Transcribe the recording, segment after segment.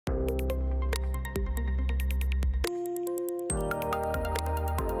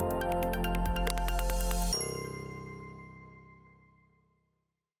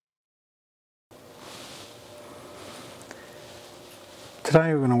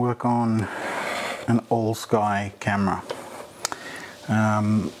Today we're going to work on an AllSky camera.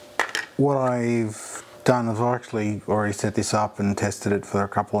 What I've done is I've actually already set this up and tested it for a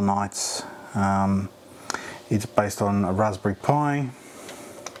couple of nights. It's based on a Raspberry Pi.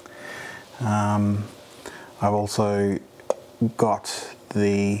 I've also got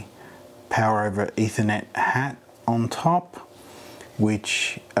the power over Ethernet hat on top,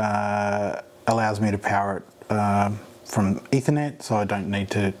 which allows me to power it from Ethernet, so I don't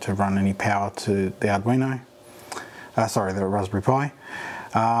need to run any power to the Arduino, the Raspberry Pi.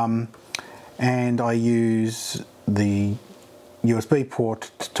 And I use the USB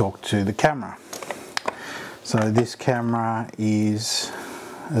port to talk to the camera. So this camera is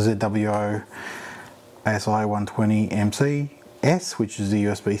a ZWO ASI 120 MCS, which is the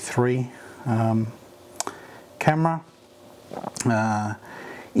USB 3 camera.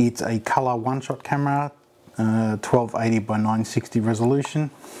 It's a color one-shot camera, 1280 by 960 resolution.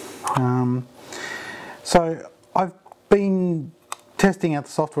 So I've been testing out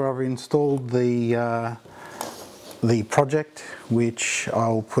the software. I've installed the project, which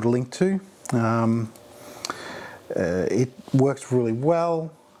I'll put a link to. It works really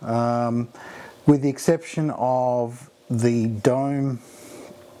well, with the exception of the dome.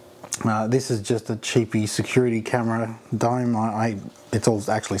 This is just a cheapy security camera dome. It's all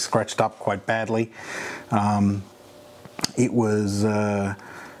actually scratched up quite badly. It was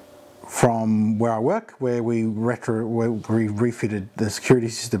from where I work, where we refitted the security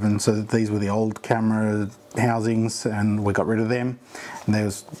system, and so these were the old camera housings, and we got rid of them. And there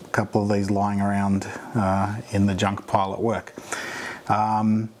was a couple of these lying around in the junk pile at work.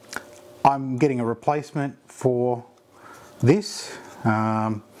 I'm getting a replacement for this.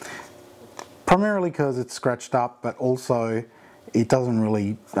 Primarily because it's scratched up, but also it doesn't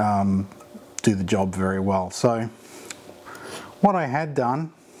really do the job very well. So what I had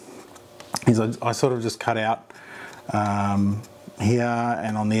done is I sort of just cut out here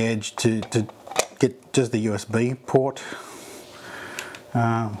and on the edge to get just the USB port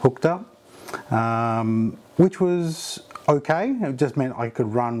hooked up, which was okay. It just meant I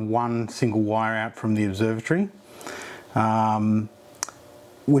could run one single wire out from the observatory,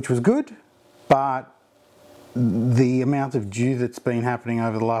 which was good. But the amount of dew that's been happening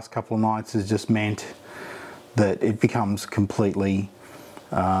over the last couple of nights has just meant that it becomes completely,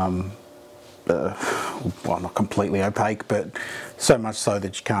 well, not completely opaque, but so much so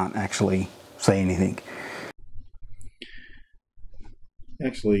that you can't actually see anything.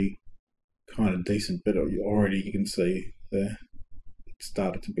 Actually, kind of decent, but already you can see it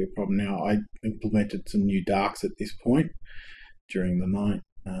started to be a problem. Now, I implemented some new darks at this point during the night.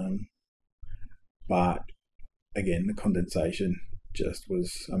 But again, the condensation just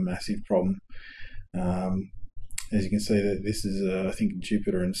was a massive problem. As you can see, that this is I think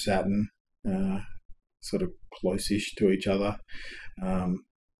Jupiter and Saturn, sort of close-ish to each other,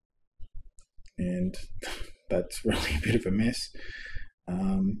 and that's really a bit of a mess.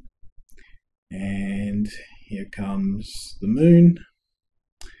 And here comes the moon,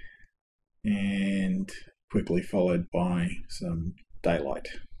 and quickly followed by some daylight.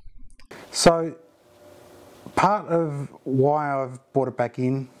 So part of why I've brought it back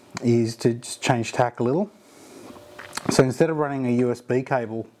in is to just change tack a little. So instead of running a USB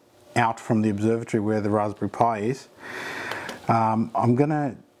cable out from the observatory where the Raspberry Pi is, I'm going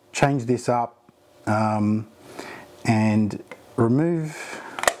to change this up and remove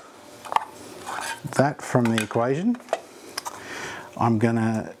that from the equation. I'm going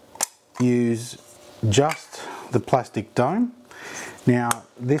to use just the plastic dome. Now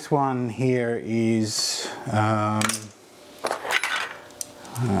this one here is, how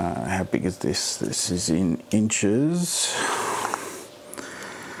big is this? This is in inches. I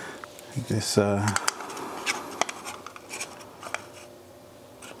think this, yeah,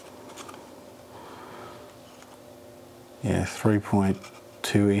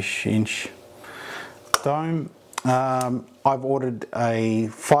 3.2-ish inch dome. I've ordered a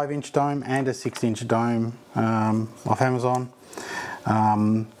 5-inch dome and a 6-inch dome off Amazon.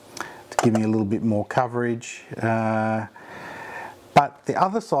 To give me a little bit more coverage, but the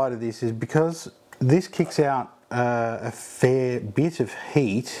other side of this is because this kicks out a fair bit of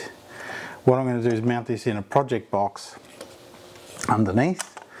heat. What I'm going to do is mount this in a project box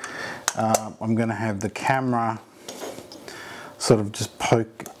underneath. I'm going to have the camera sort of just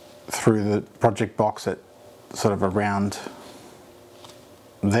poke through the project box at sort of around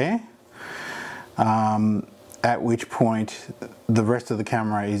there. At which point the rest of the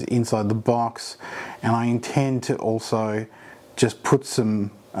camera is inside the box, and I intend to also just put some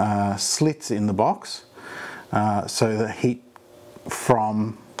slits in the box so that heat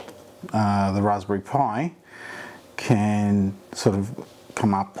from the Raspberry Pi can sort of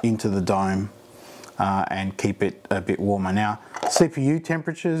come up into the dome and keep it a bit warmer. Now, CPU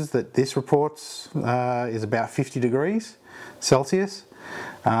temperatures that this reports is about 50 degrees Celsius.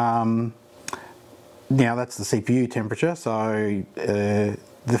 Now that's the CPU temperature, so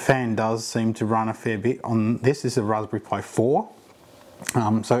the fan does seem to run a fair bit on this. This is a Raspberry Pi 4,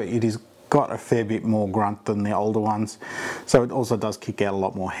 so it has got a fair bit more grunt than the older ones, so it also does kick out a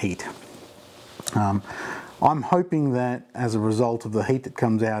lot more heat. I'm hoping that as a result of the heat that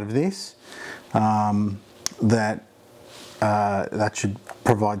comes out of this, that should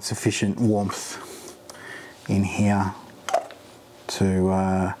provide sufficient warmth in here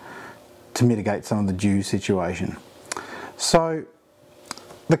to mitigate some of the dew situation. So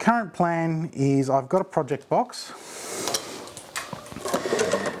the current plan is I've got a project box.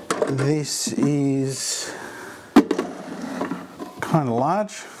 This is kind of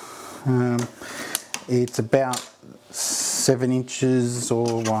large. It's about 7 inches,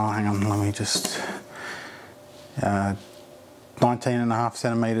 or well, hang on, let me just 19.5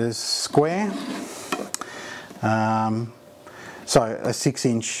 centimeters square. So a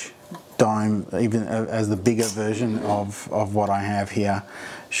 6-inch dome, even as the bigger version of what I have here,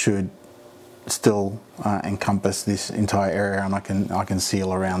 should still encompass this entire area, and I can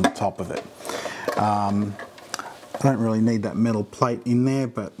seal around the top of it. I don't really need that metal plate in there,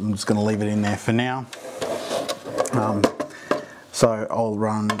 but I'm just going to leave it in there for now. So I'll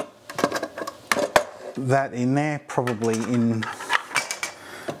run that in there, probably in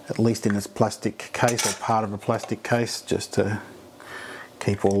at least in its plastic case, or part of a plastic case, just to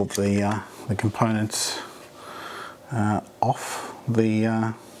keep all of the components off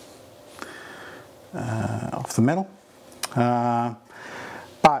the metal.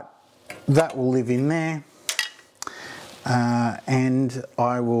 But that will live in there, and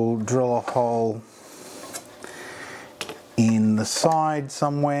I will drill a hole in the side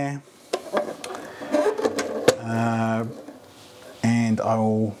somewhere, and I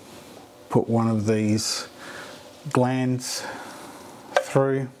will put one of these glands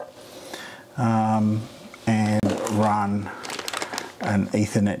through and run an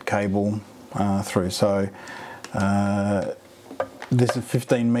Ethernet cable through. So this is a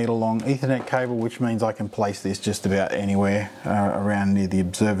 15-meter long Ethernet cable, which means I can place this just about anywhere around near the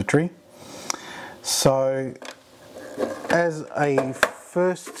observatory. So as a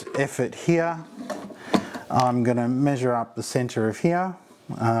first effort here, I'm going to measure up the center of here.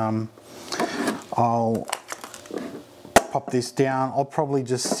 I'll pop this down. I'll probably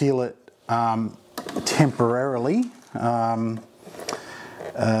just seal it temporarily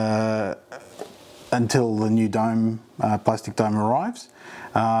until the new dome, plastic dome, arrives.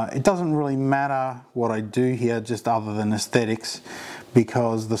 It doesn't really matter what I do here, just other than aesthetics,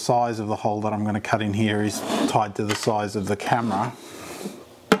 because the size of the hole that I'm going to cut in here is tied to the size of the camera.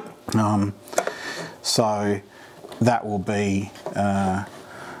 So that will be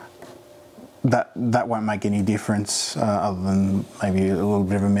that won't make any difference, other than maybe a little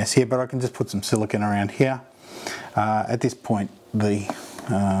bit of a mess here, but I can just put some silicone around here. At this point, the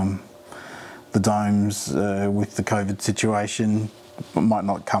domes with the COVID situation might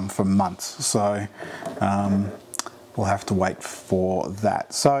not come for months, so we'll have to wait for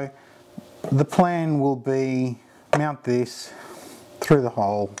that. So the plan will be mount this through the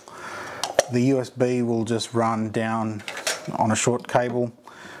hole. The USB will just run down on a short cable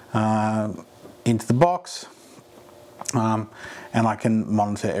into the box, and I can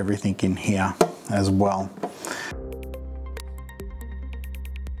monitor everything in here as well.